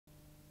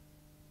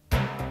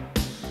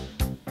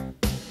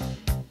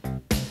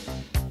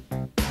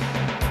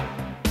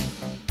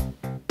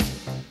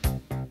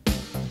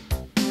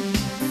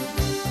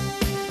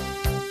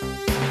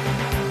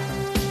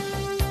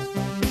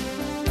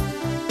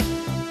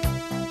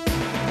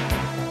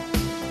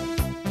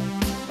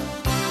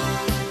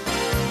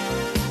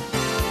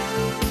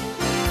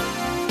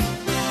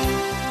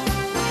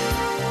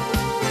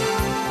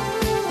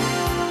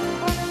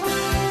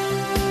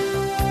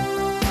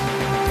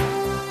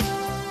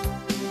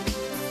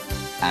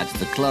At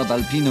the Club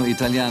Alpino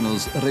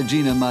Italiano's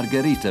Regina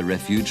Margherita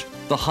refuge,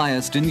 the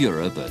highest in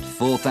Europe at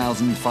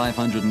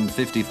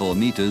 4,554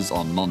 meters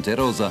on Monte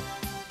Rosa,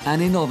 an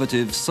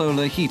innovative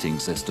solar heating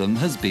system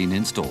has been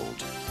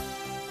installed.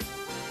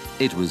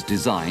 It was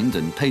designed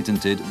and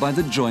patented by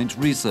the Joint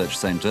Research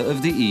Centre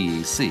of the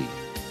EEC.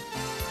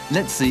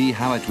 Let's see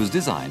how it was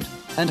designed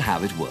and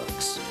how it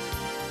works.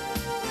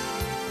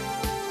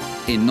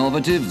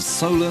 Innovative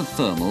solar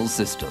thermal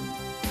system.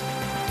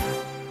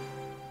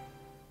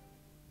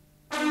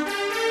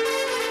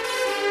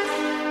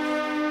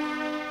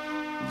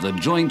 The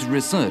Joint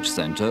Research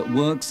Centre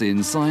works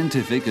in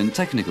scientific and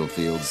technical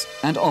fields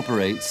and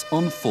operates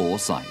on 4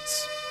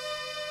 sites.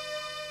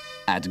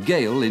 At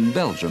Gale in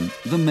Belgium,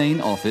 the main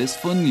office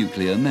for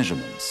nuclear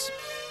measurements.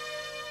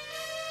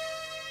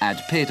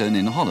 At Petten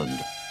in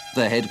Holland,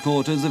 the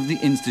headquarters of the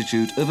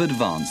Institute of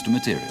Advanced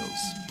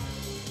Materials.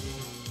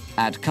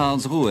 At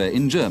Karlsruhe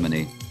in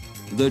Germany,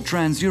 the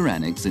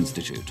Transuranics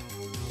Institute.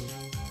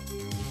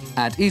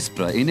 At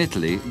Ispra in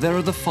Italy, there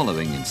are the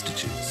following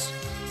institutes: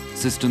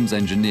 Systems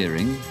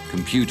Engineering,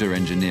 Computer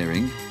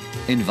Engineering,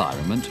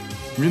 Environment,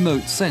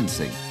 Remote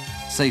Sensing,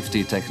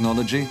 Safety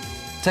Technology,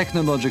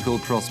 Technological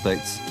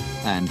Prospects,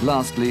 and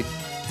lastly,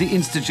 the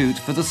Institute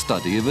for the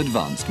Study of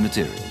Advanced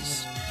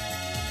Materials.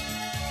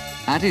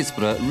 At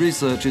Ispra,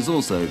 research is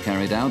also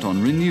carried out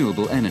on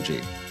renewable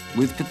energy,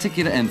 with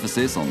particular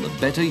emphasis on the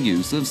better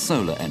use of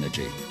solar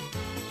energy.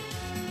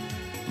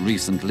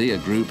 Recently, a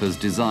group has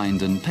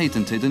designed and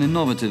patented an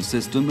innovative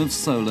system of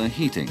solar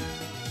heating,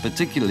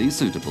 particularly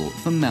suitable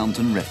for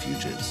mountain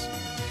refuges.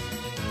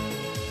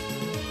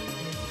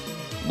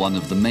 One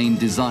of the main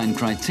design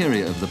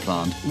criteria of the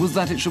plant was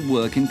that it should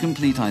work in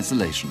complete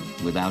isolation,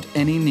 without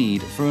any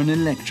need for an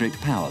electric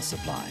power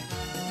supply.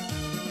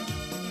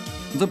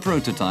 The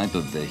prototype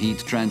of the heat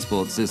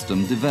transport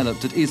system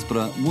developed at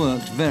Ispra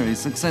worked very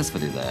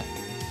successfully there,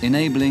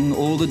 enabling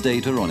all the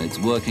data on its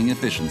working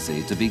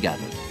efficiency to be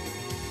gathered.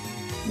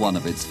 One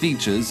of its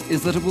features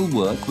is that it will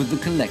work with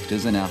the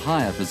collectors in a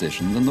higher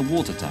position than the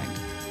water tank,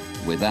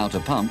 without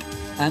a pump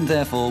and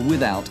therefore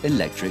without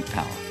electric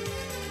power.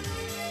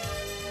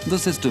 The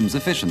system's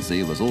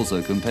efficiency was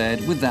also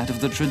compared with that of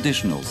the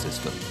traditional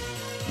system,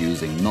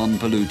 using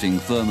non-polluting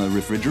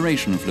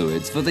thermo-refrigeration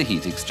fluids for the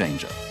heat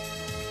exchanger.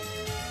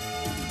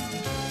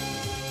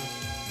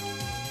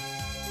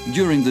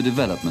 During the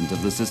development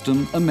of the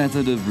system, a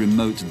method of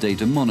remote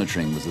data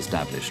monitoring was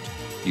established,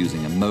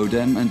 using a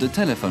modem and a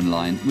telephone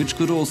line which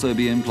could also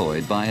be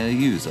employed by a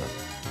user.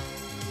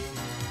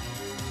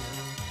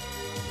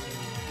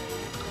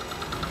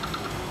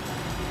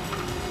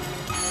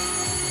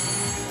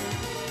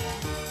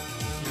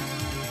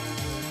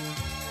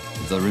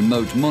 The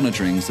remote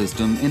monitoring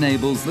system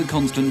enables the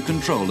constant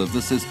control of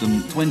the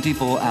system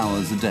 24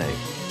 hours a day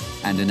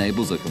and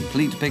enables a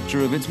complete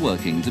picture of its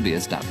working to be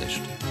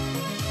established.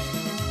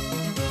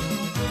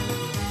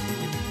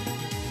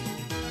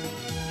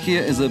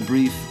 Here is a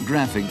brief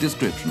graphic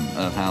description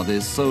of how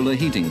this solar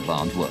heating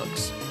plant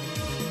works.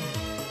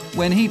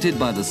 When heated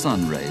by the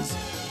sun rays,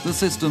 the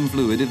system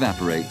fluid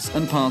evaporates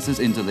and passes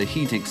into the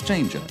heat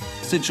exchanger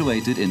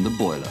situated in the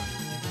boiler.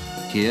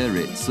 Here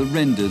it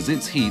surrenders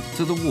its heat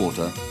to the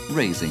water,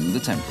 raising the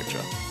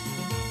temperature.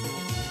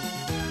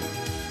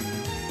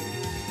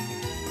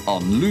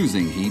 On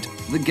losing heat,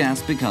 the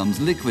gas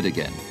becomes liquid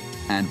again,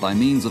 and by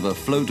means of a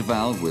float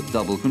valve with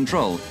double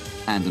control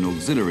and an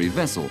auxiliary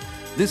vessel,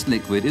 this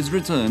liquid is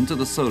returned to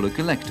the solar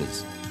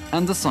collectors,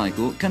 and the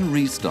cycle can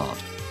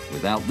restart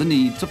without the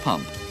need to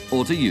pump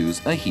or to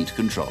use a heat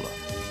controller.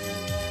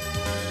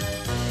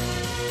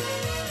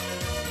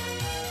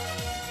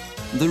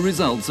 The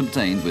results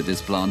obtained with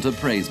this plant are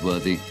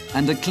praiseworthy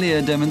and a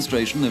clear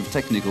demonstration of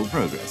technical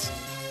progress,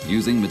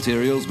 using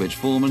materials which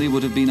formerly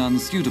would have been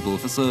unsuitable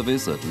for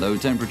service at low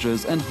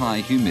temperatures and high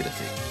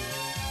humidity.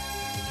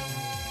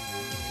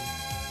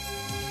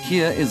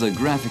 Here is a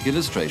graphic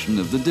illustration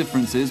of the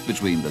differences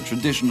between the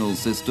traditional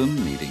system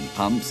needing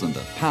pumps and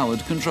a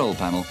powered control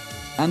panel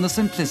and the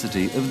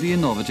simplicity of the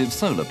innovative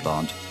solar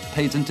plant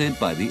patented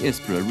by the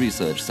Ispra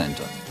Research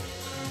Centre.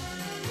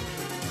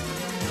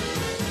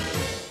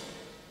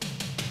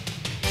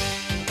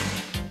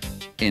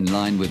 In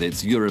line with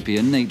its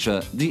European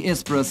nature, the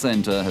Ispra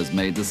Centre has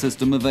made the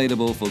system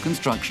available for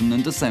construction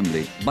and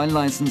assembly by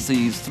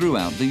licensees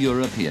throughout the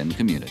European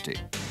community.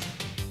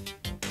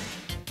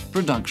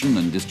 Production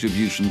and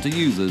distribution to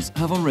users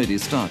have already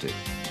started,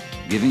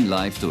 giving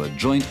life to a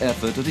joint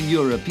effort at a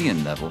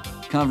European level,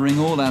 covering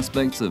all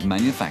aspects of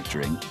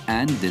manufacturing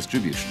and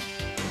distribution.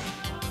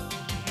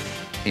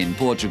 In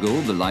Portugal,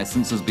 the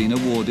license has been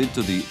awarded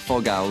to the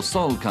Fogão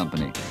Sol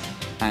company,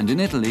 and in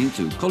Italy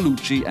to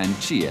Colucci and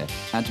Cie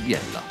at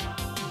Biella.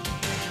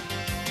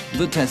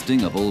 The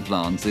testing of all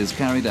plants is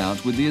carried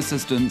out with the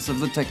assistance of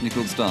the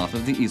technical staff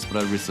of the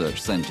Ispra Research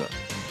Centre.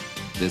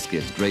 This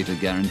gives greater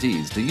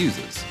guarantees to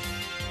users.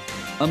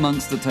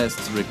 Amongst the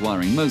tests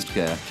requiring most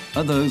care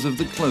are those of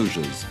the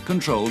closures,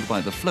 controlled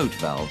by the float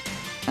valve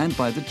and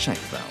by the check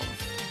valve.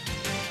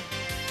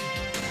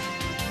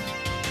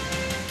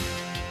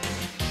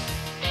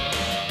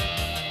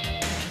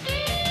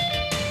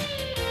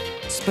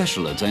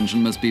 Special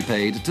attention must be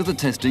paid to the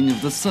testing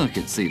of the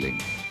circuit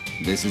sealing.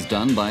 This is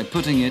done by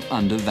putting it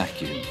under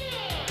vacuum.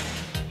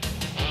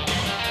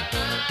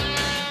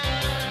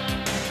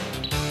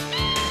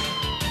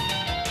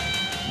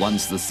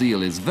 Once the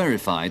seal is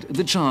verified,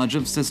 the charge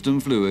of system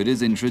fluid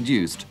is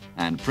introduced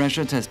and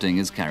pressure testing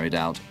is carried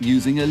out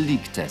using a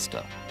leak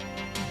tester.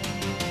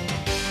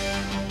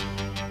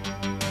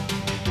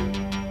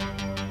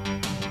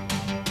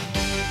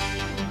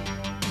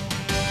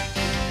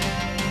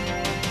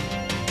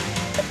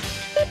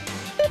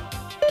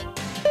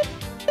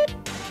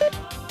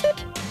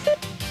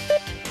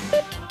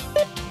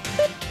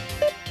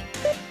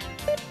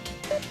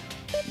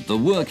 The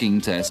working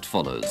test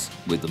follows,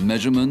 with the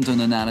measurement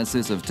and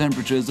analysis of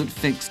temperatures at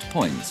fixed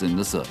points in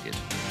the circuit.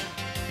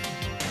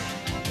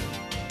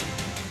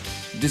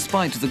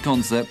 Despite the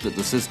concept that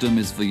the system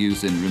is for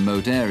use in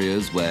remote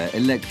areas where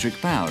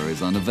electric power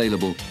is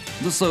unavailable,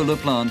 the solar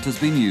plant has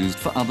been used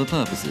for other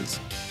purposes,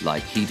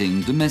 like heating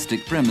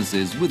domestic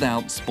premises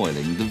without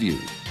spoiling the view.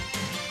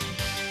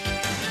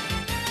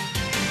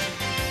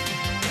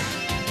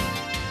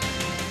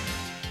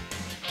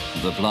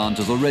 The plant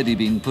has already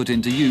been put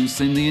into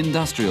use in the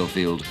industrial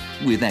field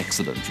with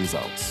excellent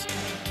results.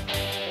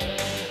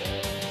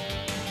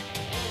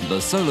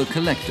 The solar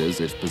collectors,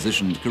 if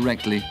positioned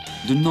correctly,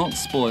 do not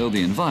spoil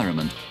the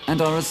environment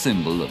and are a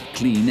symbol of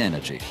clean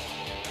energy.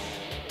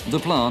 The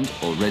plant,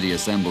 already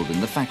assembled in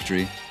the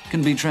factory,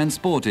 can be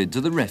transported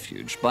to the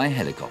refuge by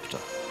helicopter.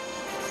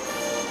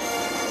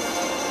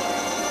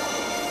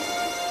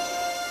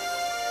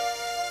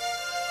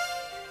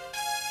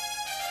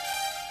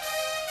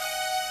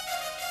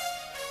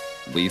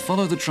 We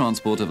follow the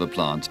transport of a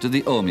plant to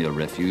the Omio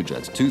refuge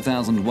at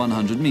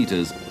 2,100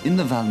 meters in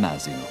the Val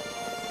Masino.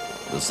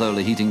 The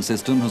solar heating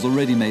system has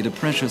already made a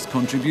precious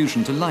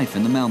contribution to life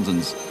in the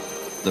mountains.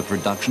 The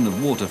production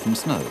of water from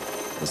snow,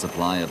 the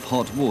supply of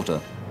hot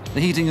water, the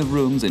heating of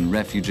rooms in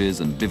refuges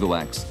and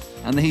bivouacs,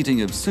 and the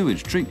heating of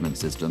sewage treatment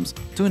systems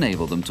to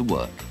enable them to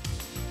work.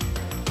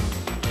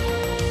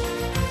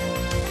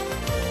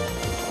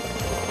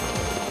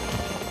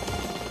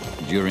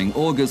 During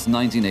August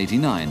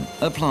 1989,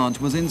 a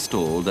plant was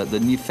installed at the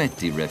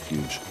Gnifetti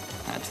refuge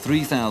at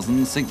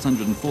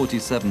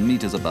 3,647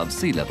 meters above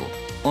sea level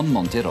on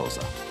Monte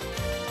Rosa.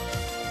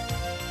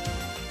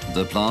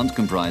 The plant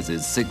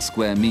comprises 6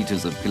 square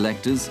meters of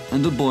collectors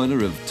and a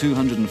boiler of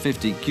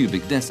 250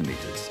 cubic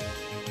decimeters.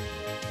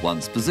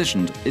 Once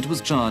positioned, it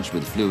was charged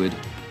with fluid,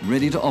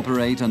 ready to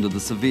operate under the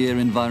severe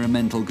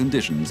environmental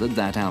conditions at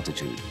that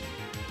altitude.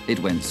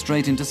 It went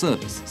straight into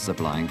service,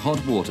 supplying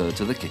hot water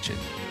to the kitchen.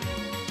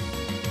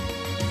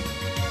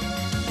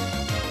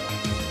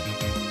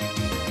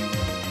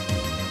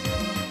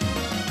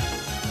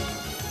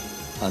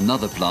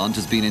 Another plant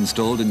has been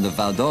installed in the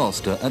Val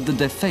d'Aosta at the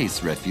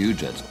Defes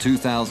refuge at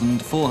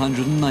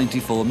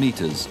 2,494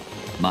 meters,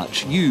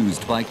 much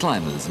used by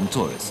climbers and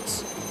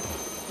tourists.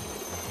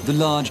 The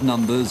large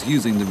numbers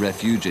using the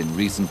refuge in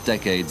recent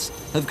decades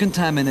have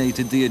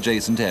contaminated the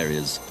adjacent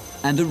areas,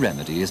 and a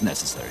remedy is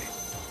necessary.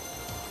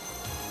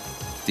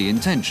 The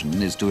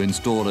intention is to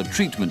install a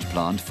treatment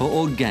plant for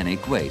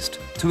organic waste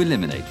to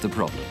eliminate the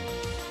problem.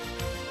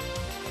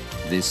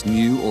 This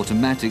new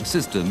automatic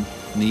system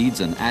needs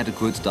an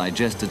adequate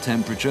digester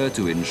temperature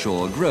to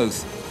ensure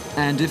growth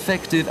and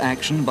effective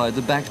action by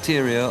the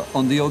bacteria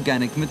on the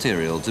organic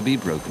material to be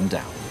broken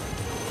down.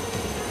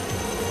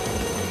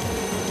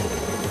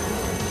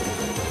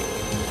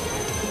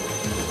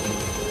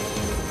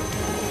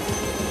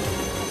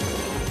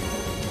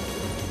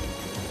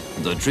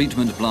 The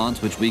treatment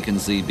plant which we can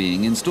see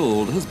being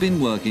installed has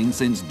been working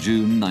since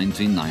June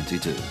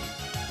 1992.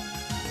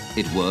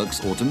 It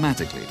works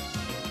automatically,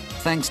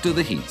 thanks to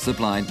the heat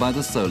supplied by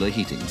the solar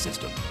heating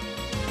system.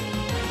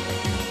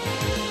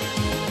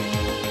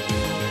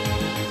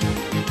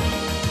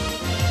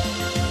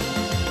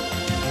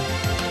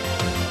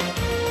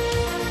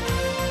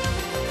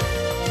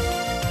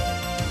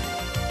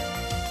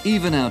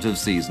 Even out of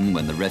season,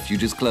 when the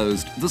refuge is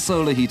closed, the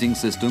solar heating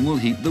system will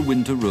heat the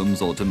winter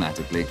rooms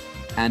automatically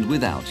and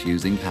without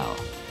using power.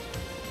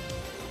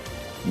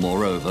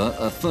 Moreover,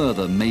 a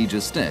further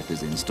major step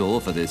is in store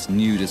for this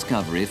new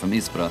discovery from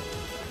Ispra: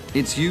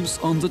 its use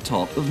on the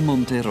top of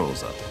Monte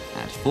Rosa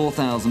at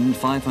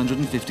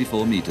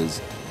 4,554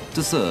 meters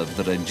to serve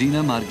the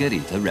Regina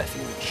Margherita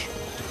refuge.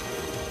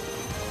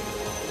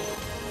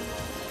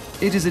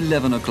 It is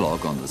 11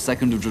 o'clock on the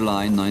 2nd of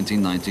July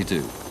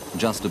 1992,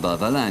 just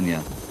above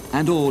Alagna,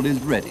 and all is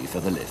ready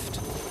for the lift.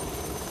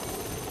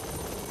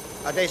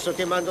 Adesso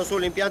ti mando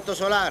sull'impianto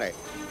solare.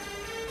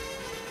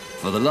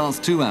 For the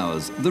last 2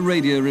 hours, the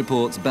radio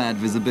reports bad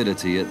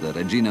visibility at the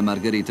Regina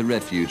Margherita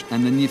refuge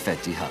and the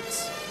Gnifetti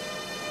huts.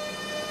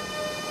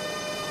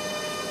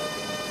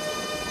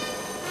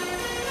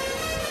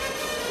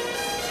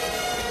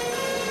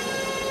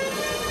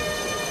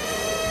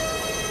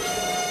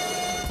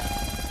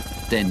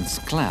 Dense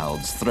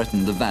clouds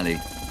threaten the valley,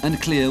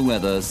 and clear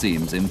weather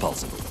seems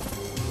impossible.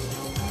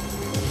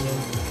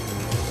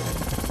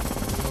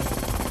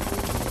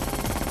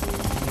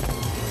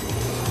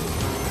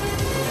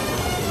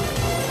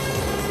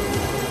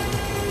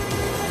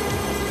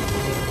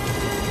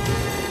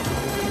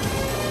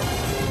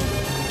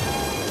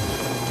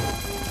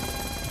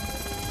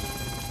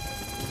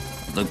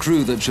 The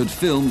crew that should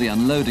film the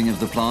unloading of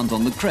the plant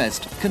on the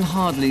crest can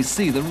hardly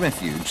see the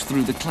refuge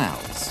through the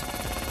clouds.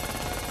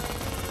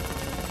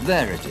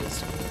 There it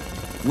is.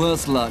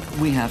 Worse luck,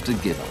 we have to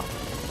give up.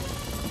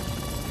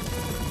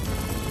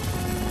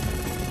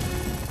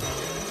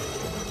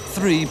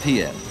 3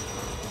 p.m.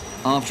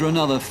 After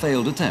another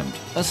failed attempt,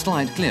 a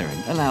slight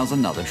clearing allows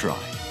another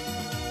try.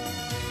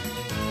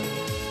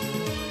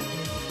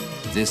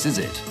 This is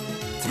it,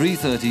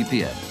 3:30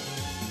 p.m.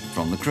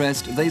 From the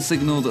crest, they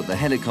signal that the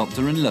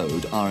helicopter and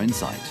load are in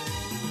sight.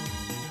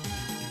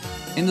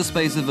 In the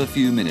space of a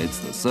few minutes,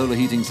 the solar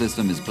heating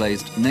system is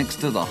placed next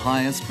to the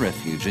highest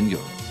refuge in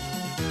Europe.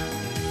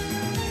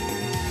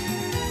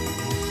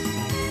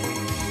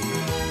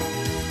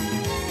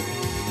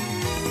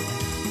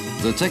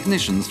 The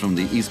technicians from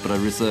the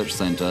Ispra Research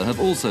Center have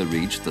also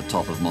reached the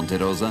top of Monte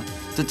Rosa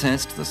to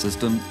test the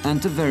system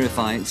and to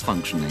verify its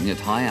functioning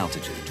at high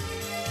altitude.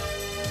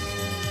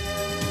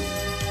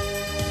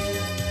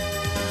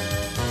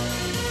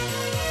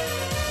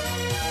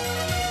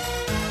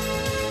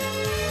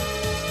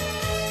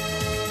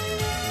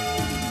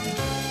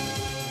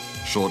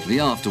 Shortly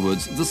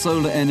afterwards, the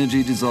solar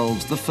energy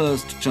dissolves the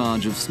first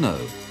charge of snow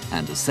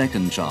and a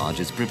second charge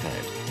is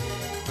prepared.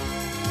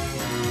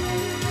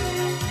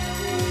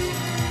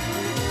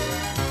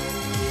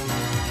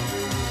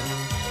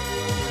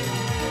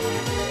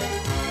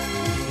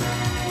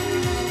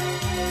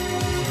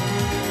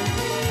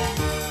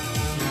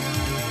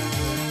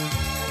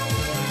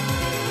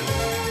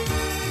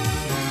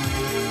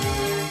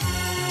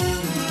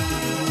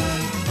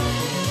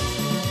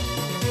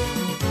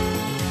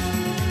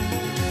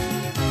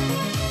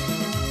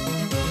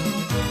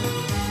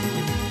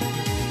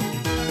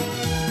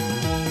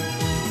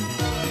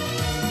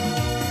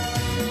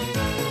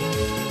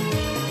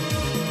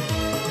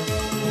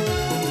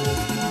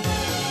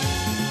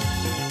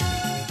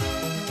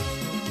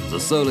 The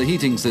solar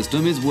heating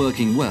system is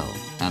working well,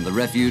 and the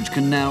refuge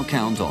can now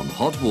count on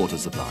hot water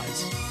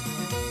supplies.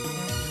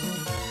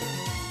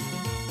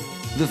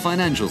 The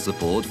financial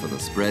support for the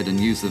spread and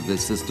use of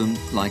this system,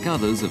 like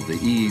others of the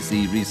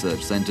EEC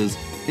research centres,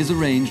 is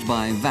arranged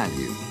by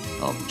Value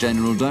of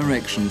General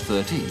Direction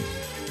 13,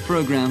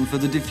 Programme for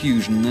the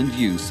Diffusion and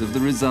Use of the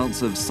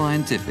Results of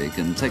Scientific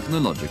and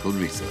Technological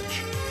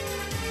Research.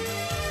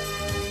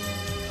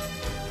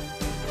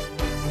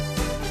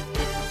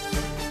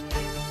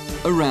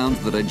 Around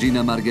the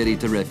Regina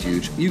Margherita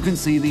refuge, you can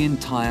see the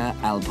entire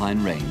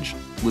Alpine range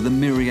with a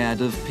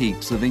myriad of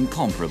peaks of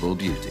incomparable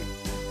beauty.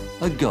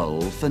 A goal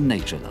for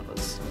nature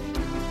lovers.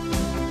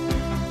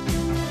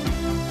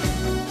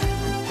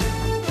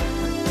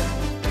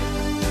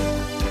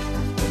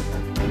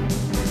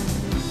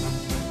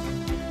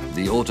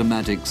 The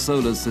automatic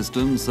solar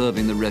system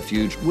serving the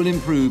refuge will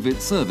improve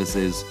its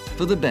services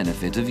for the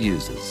benefit of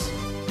users.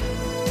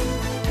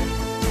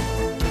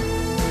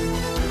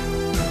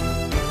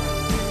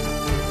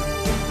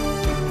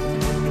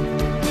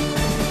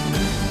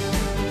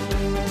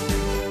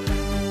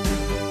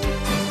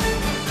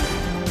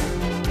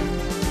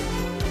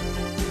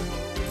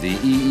 The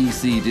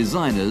EEC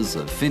designers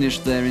have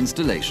finished their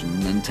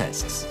installation and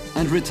tests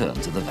and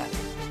returned to the valley.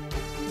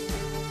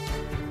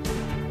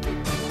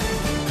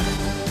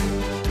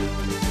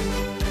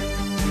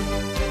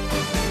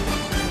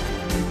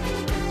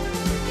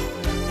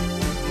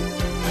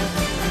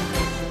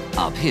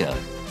 Up here,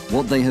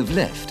 what they have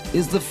left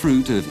is the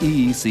fruit of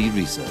EEC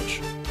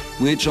research,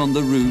 which on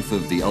the roof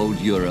of the old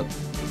Europe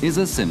is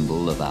a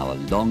symbol of our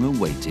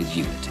long-awaited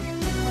unity.